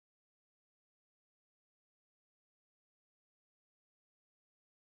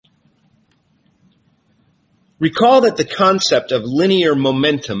Recall that the concept of linear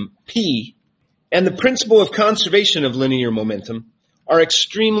momentum, P, and the principle of conservation of linear momentum are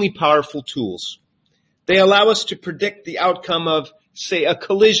extremely powerful tools. They allow us to predict the outcome of, say, a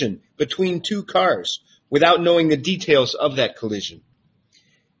collision between two cars without knowing the details of that collision.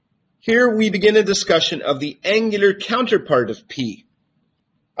 Here we begin a discussion of the angular counterpart of P.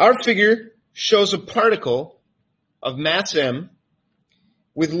 Our figure shows a particle of mass m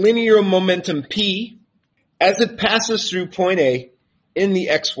with linear momentum P as it passes through point A in the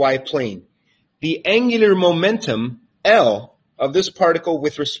xy plane. The angular momentum L of this particle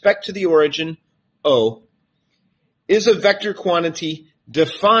with respect to the origin O is a vector quantity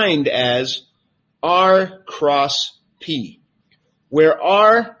defined as r cross P, where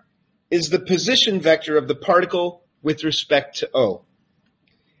r is the position vector of the particle with respect to O.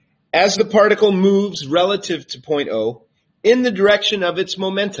 As the particle moves relative to point O in the direction of its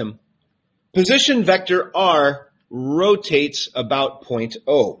momentum, position vector r rotates about point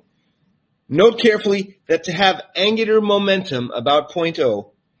O. Note carefully that to have angular momentum about point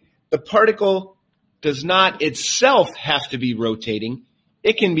O, the particle does not itself have to be rotating.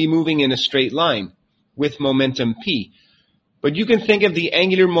 It can be moving in a straight line with momentum p. But you can think of the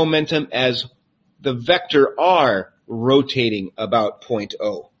angular momentum as the vector r rotating about point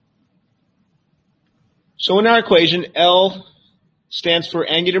O. So in our equation, L stands for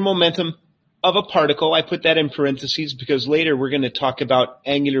angular momentum of a particle. I put that in parentheses because later we're going to talk about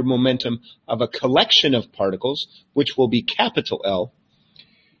angular momentum of a collection of particles, which will be capital L.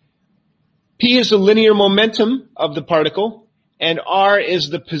 P is the linear momentum of the particle, and r is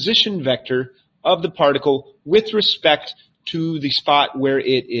the position vector of the particle with respect to the spot where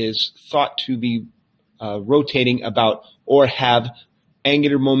it is thought to be rotating about or have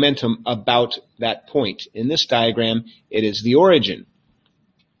angular momentum about that point. In this diagram, it is the origin.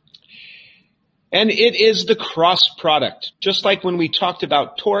 And it is the cross product. Just like when we talked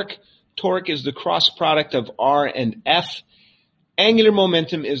about torque, torque is the cross product of r and F. Angular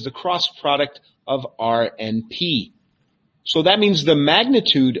momentum is the cross product of r and P. So that means the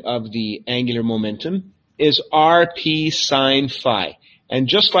magnitude of the angular momentum is rp sine phi. And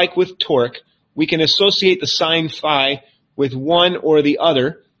just like with torque, we can associate the sine phi with one or the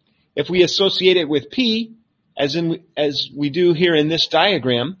other. If we associate it with P, as we do here in this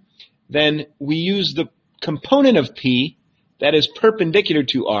diagram, then we use the component of P that is perpendicular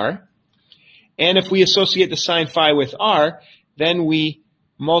to R. And if we associate the sine phi with R, then we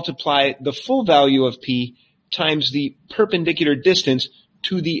multiply the full value of P times the perpendicular distance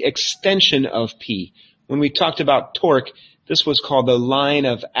to the extension of P. When we talked about torque, this was called the line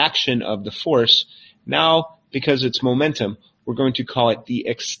of action of the force. Now, because it's momentum, we're going to call it the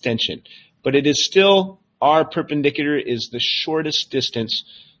extension. But it is still, R perpendicular is the shortest distance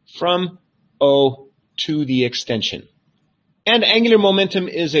from O to the extension. And angular momentum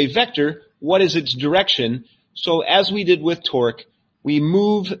is a vector. What is its direction? So as we did with torque, we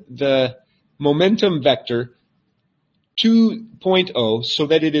move the momentum vector to point O so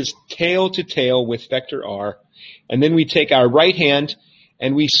that it is tail to tail with vector R. And then we take our right hand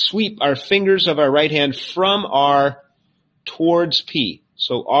and we sweep our fingers of our right hand from R towards P.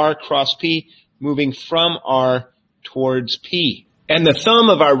 So R cross P, moving from R towards P. And the thumb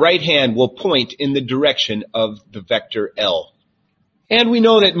of our right hand will point in the direction of the vector L. And we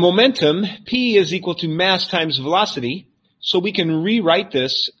know that momentum, P, is equal to mass times velocity. So we can rewrite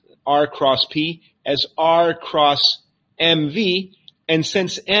this, R cross P, as R cross mv. And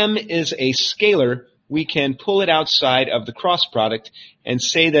since m is a scalar, we can pull it outside of the cross product and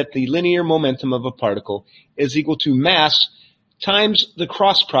say that the linear momentum of a particle is equal to mass times the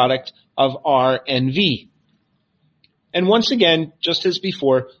cross product of R and V. And once again, just as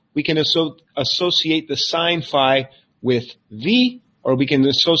before, we can associate the sine phi with V, or we can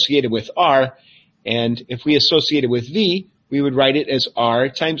associate it with R. And if we associate it with V, we would write it as R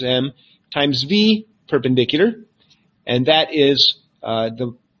times M times V perpendicular. And that is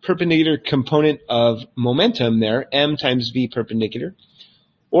the perpendicular component of momentum there, M times V perpendicular.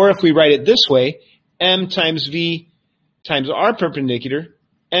 Or if we write it this way, M times V times R perpendicular,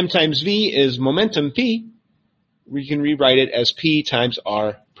 M times V is momentum P. We can rewrite it as P times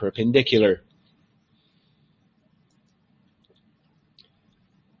R perpendicular.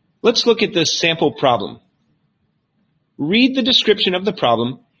 Let's look at this sample problem. Read the description of the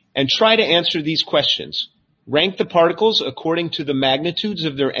problem and try to answer these questions. Rank the particles according to the magnitudes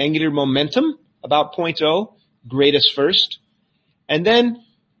of their angular momentum about point O, greatest first. And then,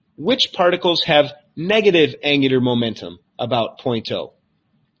 which particles have negative angular momentum about point O?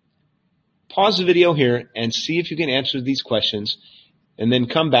 Pause the video here and see if you can answer these questions, and then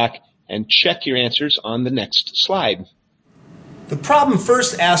come back and check your answers on the next slide. The problem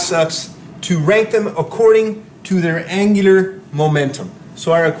first asks us to rank them according to their angular momentum.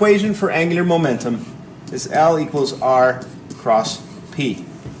 So our equation for angular momentum is L equals R cross P,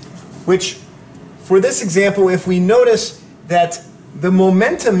 which for this example, if we notice that the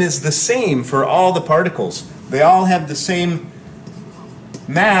momentum is the same for all the particles, they all have the same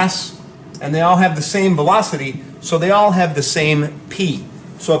mass and they all have the same velocity, so they all have the same P.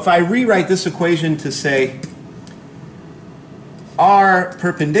 So if I rewrite this equation to say R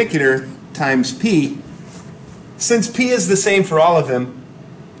perpendicular times P, since P is the same for all of them,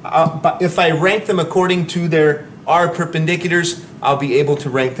 but if I rank them according to their R perpendiculars, I'll be able to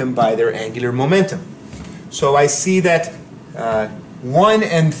rank them by their angular momentum. So I see that 1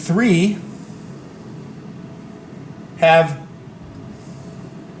 and 3 have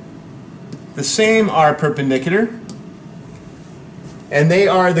the same R perpendicular, and they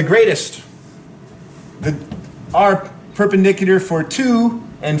are the greatest. The R perpendicular for 2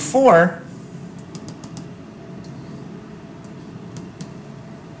 and 4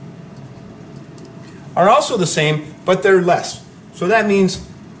 are also the same, but they're less. So that means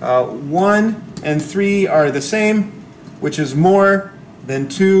 1 and 3 are the same, which is more than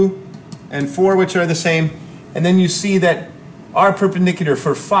 2 and 4, which are the same. And then you see that R perpendicular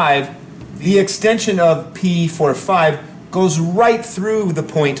for 5, the extension of P for 5 goes right through the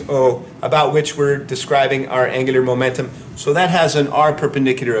point O about which we're describing our angular momentum. So that has an R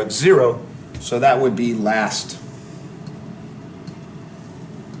perpendicular of 0, so that would be last.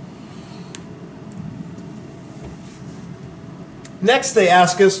 Next they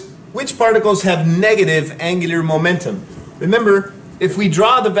ask us, which particles have negative angular momentum? Remember, if we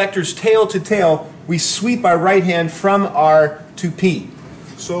draw the vectors tail to tail, we sweep our right hand from R to P.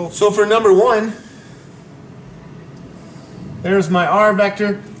 So for number 1, there's my R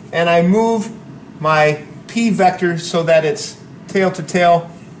vector, and I move my P vector so that it's tail to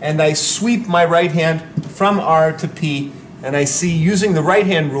tail, and I sweep my right hand from R to P, and I see, using the right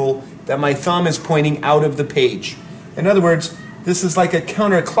hand rule, that my thumb is pointing out of the page. In other words, this is like a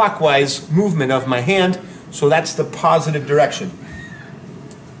counterclockwise movement of my hand, so that's the positive direction.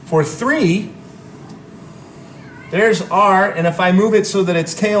 For 3, there's R, and if I move it so that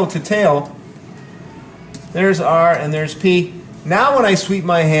it's tail to tail, there's R and there's P. Now when I sweep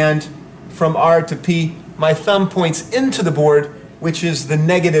my hand from R to P, my thumb points into the board, which is the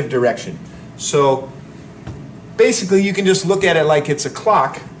negative direction. So basically you can just look at it like it's a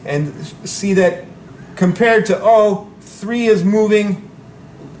clock and see that compared to O, 3 is moving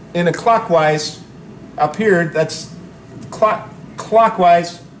in a clockwise. Up here, that's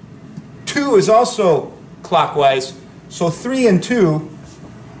clockwise. 2 is also clockwise. So 3 and 2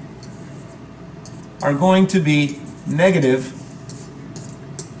 are going to be negative,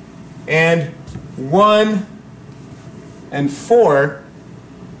 and 1 and 4,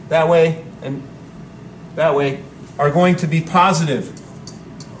 that way and that way, are going to be positive.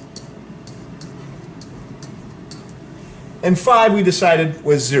 And 5 we decided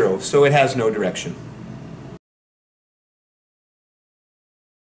was 0, so it has no direction.